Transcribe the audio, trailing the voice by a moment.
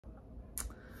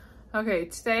Okay,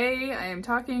 today I am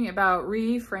talking about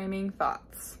reframing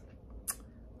thoughts.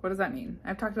 What does that mean?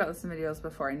 I've talked about this in videos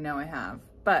before, I know I have,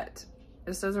 but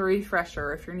just as a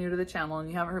refresher, if you're new to the channel and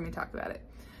you haven't heard me talk about it.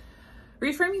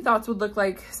 Reframing thoughts would look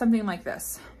like something like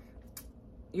this.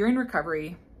 You're in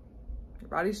recovery, your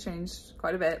body's changed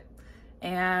quite a bit,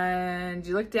 and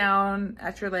you look down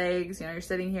at your legs, you know, you're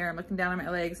sitting here, I'm looking down at my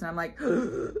legs and I'm like,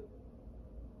 you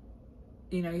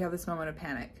know, you have this moment of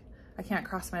panic. I can't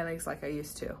cross my legs like I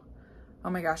used to. Oh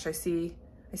my gosh, I see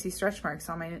stretch marks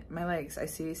on my legs. I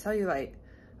see cellulite.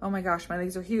 Oh my gosh, my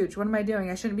legs are huge. What am I doing?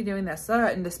 I shouldn't be doing this.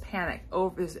 And this panic,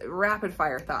 this rapid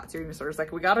fire thoughts. You're sort of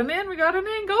like, we got an in,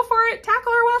 go for it.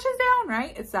 Tackle her while she's down,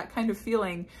 right? It's that kind of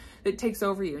feeling that takes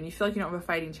over you and you feel like you don't have a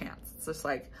fighting chance. It's just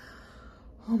like,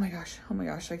 oh my gosh,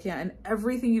 I can't. And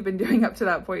everything you've been doing up to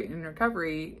that point in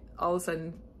recovery, all of a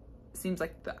sudden seems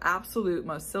like the absolute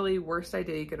most silly, worst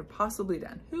idea you could have possibly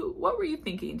done. What were you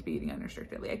thinking to be eating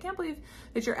unrestrictedly? I can't believe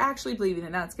that you're actually believing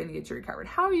that that's going to get you recovered.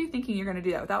 How are you thinking you're going to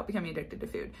do that without becoming addicted to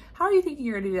food? How are you thinking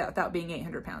you're going to do that without being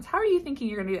 800 pounds? How are you thinking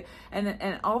you're going to do that?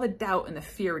 And all the doubt and the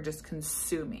fear would just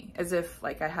consume me, as if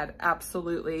like I had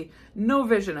absolutely no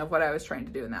vision of what I was trying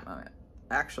to do in that moment,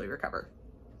 actually recover.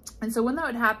 And so when that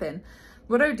would happen,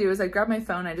 what I would do is I'd grab my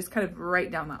phone, I just kind of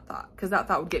write down that thought, because that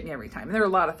thought would get me every time. And there are a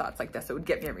lot of thoughts like this that would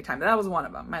get me every time, but that was one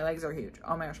of them. My legs are huge.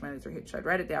 Oh my gosh, my legs are huge. So I'd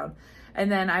write it down. And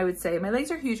then I would say, my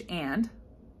legs are huge and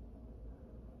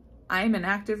I'm in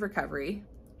active recovery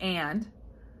and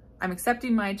I'm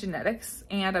accepting my genetics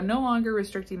and I'm no longer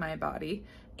restricting my body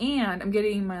and I'm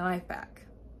getting my life back.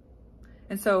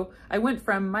 And so I went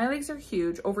from my legs are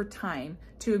huge over time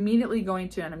to immediately going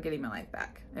to, and I'm getting my life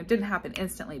back. And it didn't happen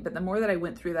instantly, but the more that I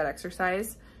went through that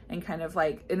exercise and kind of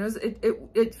like,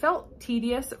 it felt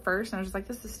tedious at first. And I was just like,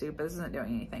 this is stupid. This isn't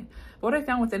doing anything. But what I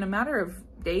found within a matter of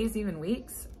days, even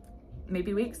weeks,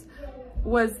 maybe weeks,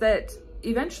 was that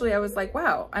eventually I was like,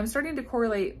 wow, I'm starting to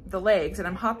correlate the legs and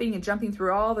I'm hopping and jumping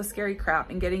through all the scary crap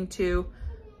and getting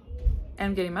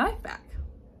my life back.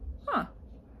 Huh.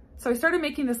 So I started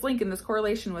making this link and this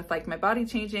correlation with like my body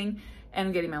changing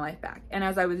and getting my life back. And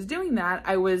as I was doing that,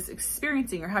 I was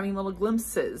experiencing or having little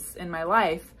glimpses in my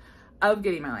life of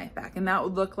getting my life back. And that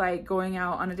would look like going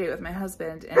out on a date with my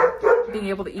husband and being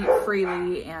able to eat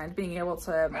freely and being able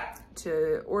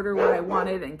to order what I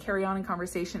wanted and carry on in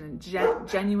conversation and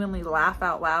genuinely laugh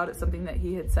out loud at something that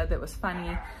he had said that was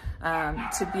funny.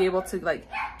 To be able to like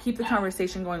keep the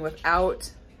conversation going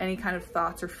without any kind of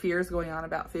thoughts or fears going on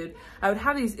about food. I would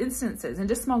have these instances and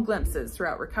just small glimpses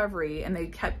throughout recovery, and they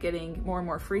kept getting more and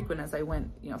more frequent as I went,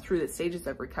 you know, through the stages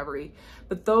of recovery.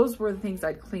 But those were the things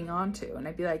I'd cling on to. And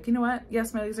I'd be like, you know what?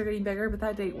 Yes, my legs are getting bigger, but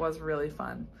that date was really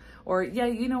fun. Or yeah,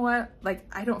 you know what? Like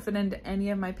I don't fit into any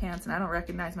of my pants and I don't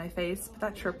recognize my face, but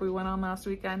that trip we went on last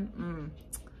weekend,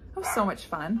 it was so much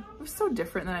fun. It was so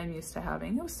different than I'm used to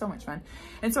having. It was so much fun.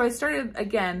 And so I started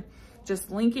again,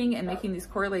 just linking and making these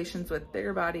correlations with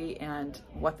bigger body and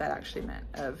what that actually meant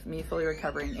of me fully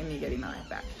recovering and me getting my life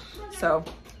back.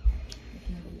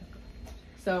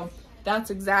 So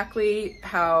that's exactly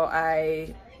how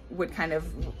I would kind of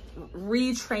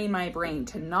retrain my brain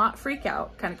to not freak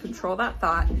out, kind of control that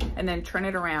thought, and then turn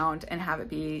it around and have it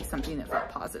be something that felt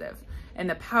positive. And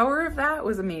the power of that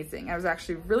was amazing. I was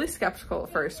actually really skeptical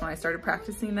at first when I started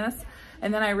practicing this.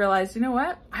 And then I realized, you know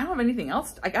what? I don't have anything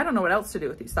else. Like, I don't know what else to do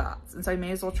with these thoughts. And so I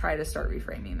may as well try to start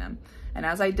reframing them. And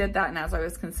as I did that, and as I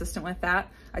was consistent with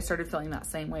that, I started feeling that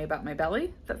same way about my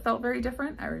belly that felt very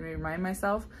different. I would remind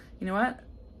myself, you know what?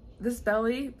 This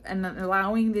belly and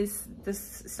allowing this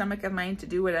stomach of mine to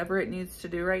do whatever it needs to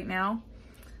do right now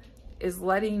is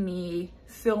letting me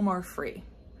feel more free.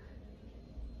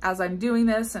 As I'm doing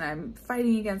this and I'm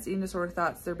fighting against eating disorder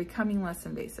thoughts, they're becoming less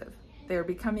invasive. They're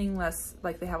becoming less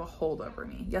like they have a hold over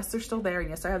me. Yes, they're still there. And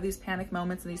yes, I have these panic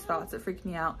moments and these thoughts that freak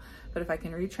me out. But if I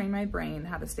can retrain my brain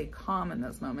how to stay calm in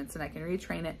those moments, and I can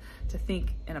retrain it to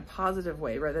think in a positive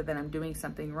way rather than I'm doing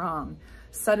something wrong,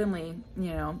 suddenly,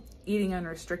 you know, eating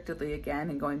unrestrictedly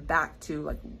again and going back to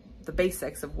like the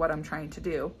basics of what I'm trying to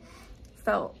do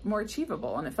felt more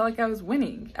achievable. And it felt like I was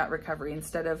winning at recovery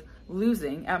instead of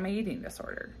losing at my eating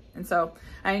disorder. And so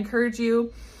I encourage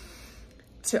you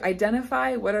to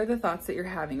identify what are the thoughts that you're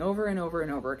having over and over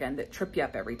and over again that trip you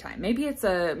up every time. Maybe it's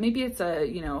a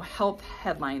you know, health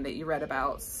headline that you read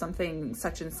about something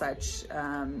such and such,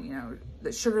 you know,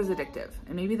 that sugar is addictive.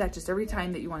 And maybe that just every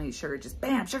time that you want to eat sugar, just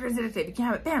bam, sugar is addictive. You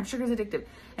can't have it, bam, sugar is addictive.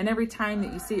 And every time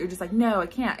that you see it, you're just like, no, I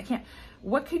can't.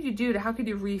 What could you do how could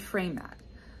you reframe that?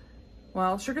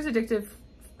 Well, sugar is addictive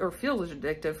or feels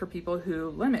addictive for people who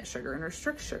limit sugar and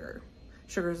restrict sugar.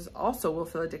 Sugars also will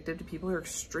feel addictive to people who are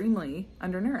extremely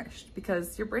undernourished,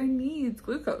 because your brain needs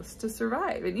glucose to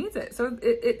survive. It needs it. So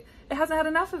it hasn't had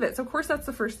enough of it. So of course that's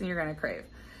the first thing you're going to crave.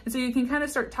 And so you can kind of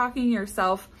start talking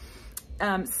yourself,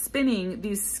 spinning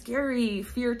these scary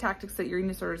fear tactics that your eating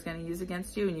disorder is going to use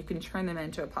against you, and you can turn them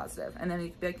into a positive. And then you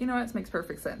can be like, you know what, this makes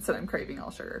perfect sense that I'm craving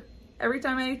all sugar. Every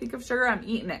time I think of sugar, I'm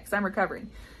eating it because I'm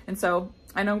recovering. And so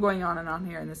I know I'm going on and on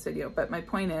here in this video, but my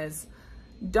point is,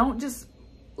 don't just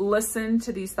listen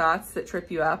to these thoughts that trip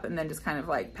you up and then just kind of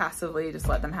like passively just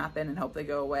let them happen and hope they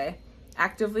go away.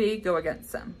 Actively go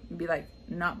against them and be like,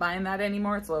 not buying that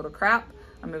anymore. It's a load of crap.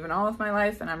 I'm moving on with my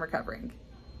life and I'm recovering.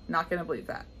 Not going to believe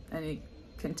that. And you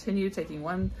continue taking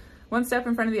one step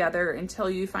in front of the other until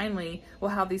you finally will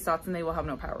have these thoughts and they will have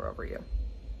no power over you.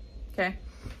 Okay.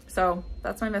 So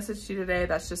that's my message to you today.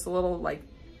 That's just a little, like,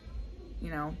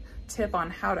 you know, tip on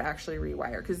how to actually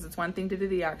rewire, because it's one thing to do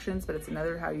the actions, but it's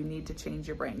another how you need to change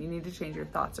your brain. You need to change your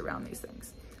thoughts around these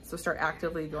things. So start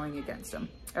actively going against them.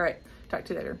 All right. Talk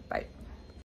to you later. Bye.